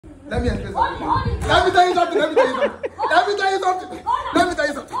Let me explain something. Let me tell you something. Let me tell you something. Let me tell you something. Let me tell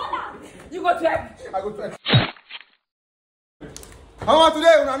you something. You go to X. I go to X. How about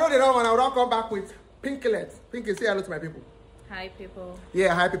today? When I know the wrong one, I will come back with Pinkylet. Pinky, say hello to my people. Hi, people.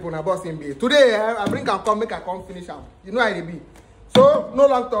 Yeah, hi people. Now, boss in B. Today, I bring and come, make I come finish out. You know how it be. So, no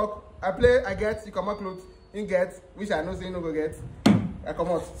long talk. I play, I get, you come out clothes, you get, which I know say you no go get. I come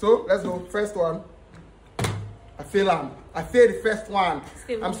out. So, let's go. First one. I fail am. I failed the first one.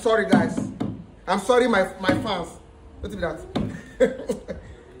 Still. I'm sorry, guys. I'm sorry, my fans. What is that?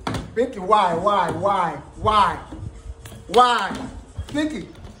 Pinky, why? Pinky,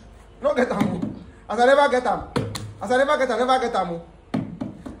 no get am. As I never get am. Never get am.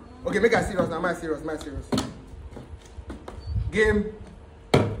 Okay, make it serious now. My serious. Game,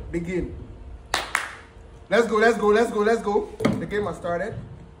 begin. Let's go. The game has started.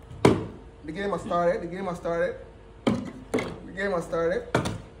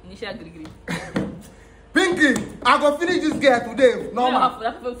 Initial green. Pinky, I go finish this game today. Normal.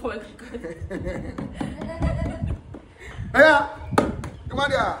 Yeah. Come on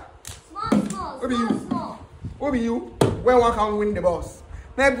there. Small. What be you? When one can win the boss?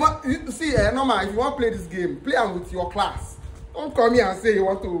 Now, you see, normal. If you want to play this game, play am with your class. Don't come here and say you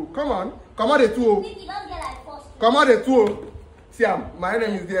want to. Come on the two. Nicky, don't get like first. Come on the two. See, my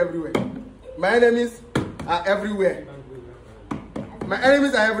enemies there everywhere. My enemies are everywhere.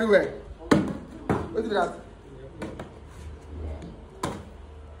 What is that?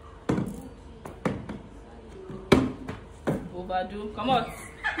 Overdue. Come on.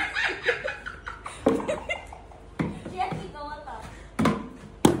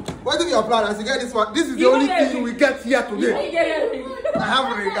 What is your plan as you get this one? This is the only thing we get here today. I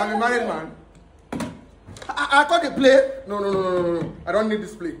have a ring. I'm a married man. I thought they play. No. I don't need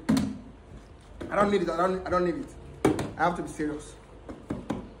this play. I don't need it. I have to be serious.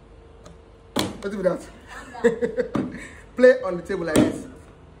 What is that? Play on the table like this.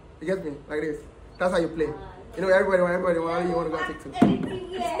 You get me? Like this. That's how you play. You know, everybody want to go take two.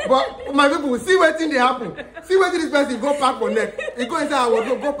 But my people, see what thing they happen. See what this person go pack for neck. He go inside our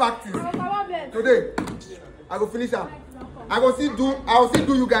wardrobe, go practice. Today, I go finish up. I will still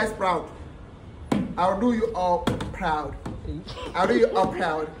do you guys proud. I'll do you all proud.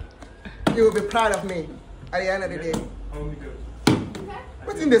 You will be proud of me at the end of the day.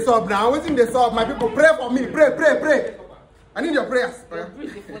 What's in the sub now? My people, pray for me. Pray. I need your prayers.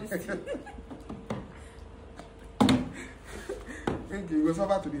 Thank you. You will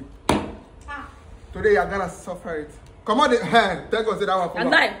suffer today. Today you're gonna suffer it. Come on, hand. Thank God, say that one. And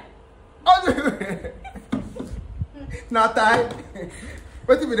nine. Not time.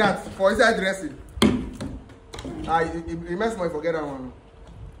 What be that for inside dressing? You must not forget that one.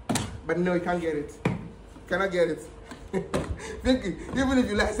 But no, you can't get it. You cannot get it. Thinking, even if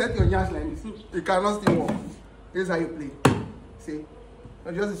you like set your nyash like this, you cannot still walk. This is how you play. See?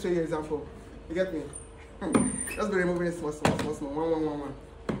 Now just to show you an example. You get me? Just be removing it small. 1.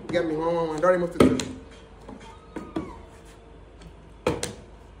 You get me? 1. Don't remove the 2.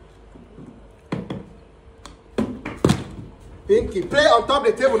 Pinky, play on top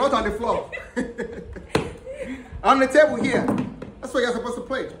of the table, not on the floor. On the table here. That's where you're supposed to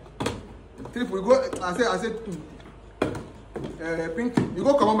play. We go. I said. Pinky, you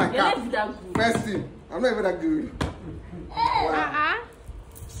go come on my car. First thing, I'm not even that good. Wow.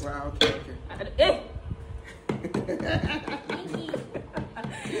 Wow. Okay.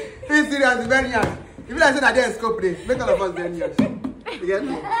 He's serious. It's very young. If I say that there's scope there, make all of us very young. You get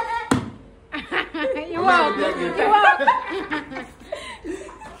me? You walk.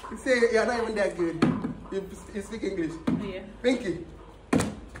 You say you're not even that good. You speak English. Yeah. Pinky.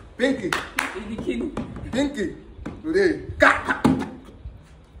 Today.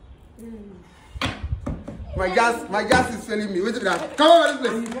 My gas is failing me. Wait till that. Come over this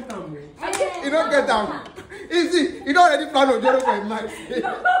place. You don't get down. Easy. You don't already plan on Joro for his mind.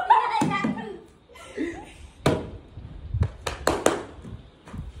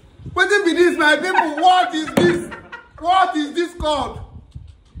 What it be this, my people? What is this called?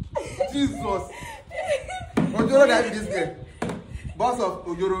 Jesus. Ojoro that be this game. Boss of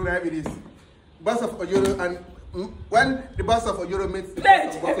Ojoro that be this. Boss of Ojoro, and when the boss of Ojoro meets the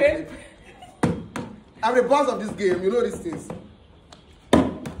boss of Flip, I'm the boss of this game. You know these things.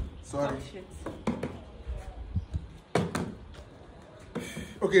 Sorry.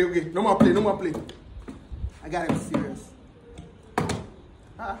 Okay. No more play. I gotta be serious.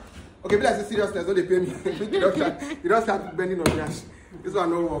 Okay, be like say seriousness, don't they pay me? You don't start bending on cash. This one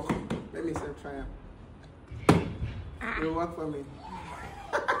no work. Let me try it. It will work for me.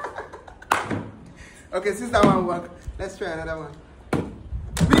 Okay, since that one work, let's try another one.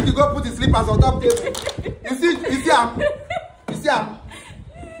 Vicky go put his slippers on top table. You see him? You see him?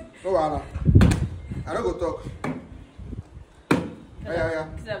 No wahala. I don't go talk. Yeah.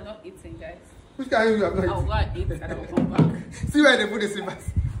 Because I've not eaten, guys. Which kind of you have not I'll eaten? go and eat and I'll come back. See where they put the slippers.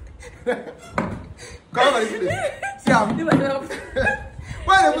 Come on, this place. See him? Do myself.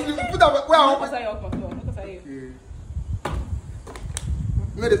 Where they put that? Where I Focus on your control. Focus on you.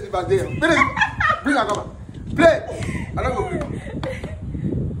 Make the slippers there. Bring her come. Play. I don't go play.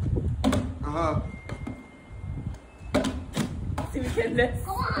 See, we can let's.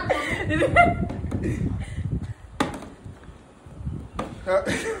 Come on.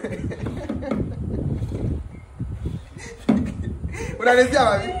 When I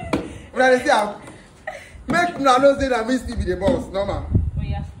see him, make no know say that me still be the boss, normal. Oh,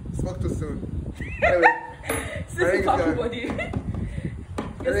 yeah. Spoke too soon. Anyway, the ring is gone.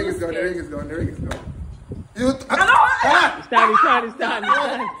 The ring is gone. You It's touch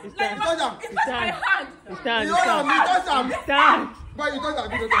him. Boy, you touch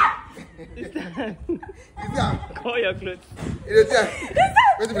him. Call your clothes.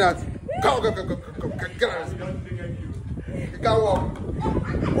 Wait a minute. Come. Get out. You can't walk.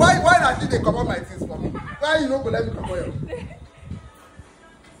 Why does she come on my things for me? Why you not go let me come on?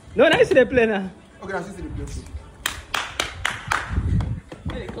 No, now see the play now. Okay, now see the place.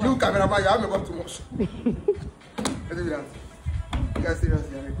 You cameraman, you have me up too much. Wait a minute. You guys serious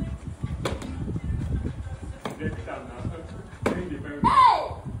here?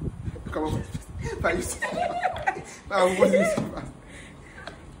 Come on.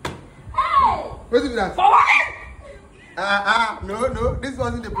 Wait a minute. No, this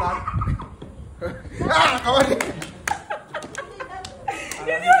wasn't the plan. Come on.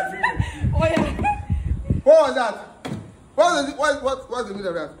 Oh, yeah. What was that? What's the meaning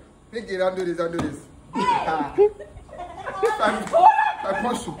of that? Pinky, don't do this. I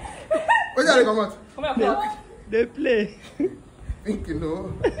push you. What's that? Come out. Come here, come. They play. Pinky,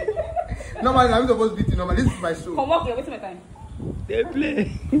 no. Normally, I'm supposed to beat you. Normally, this is my show. Come on, you're wasting my time. They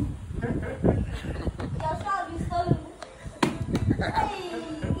play.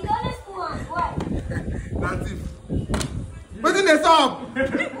 That's it. What's in the song?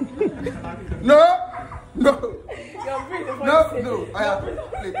 No. You're breathing. No. Aya,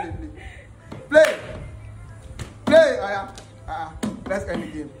 play. Aya. Let's end the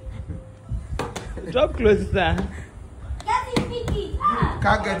game. Drop clothes, sir.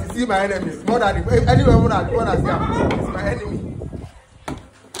 Can't get to see my enemies. More than anywhere more than see him. It's my enemy.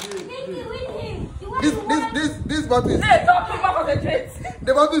 This bottle is. Hey, don't come back on the gates.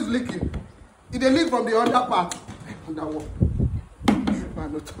 The bottle is leaking. It leak from the under part. Under one.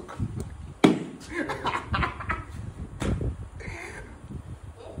 Man, no talk.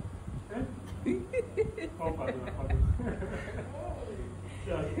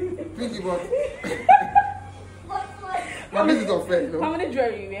 Pinky, but this is unfair, you know. How many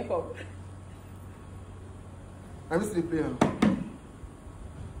jewelry you make up? I'm still playing.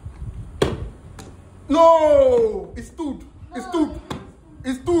 No! It stood. Let's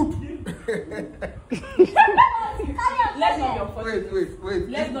not be unfortunate. Wait.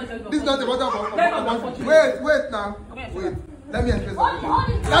 Let's not just This is not the bottom of Let's not be unfortunate. Wait now. Wait. Let me explain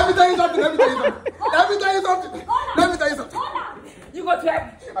something. Hold it. Let me tell you something. You go check.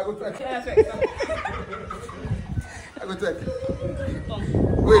 I go check. Yeah, check.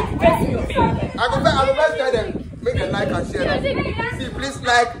 Wait. Where's your favorite? I go first tell them. Make a like and share. See, please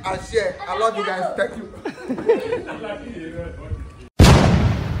like and share. I love you guys. Thank you.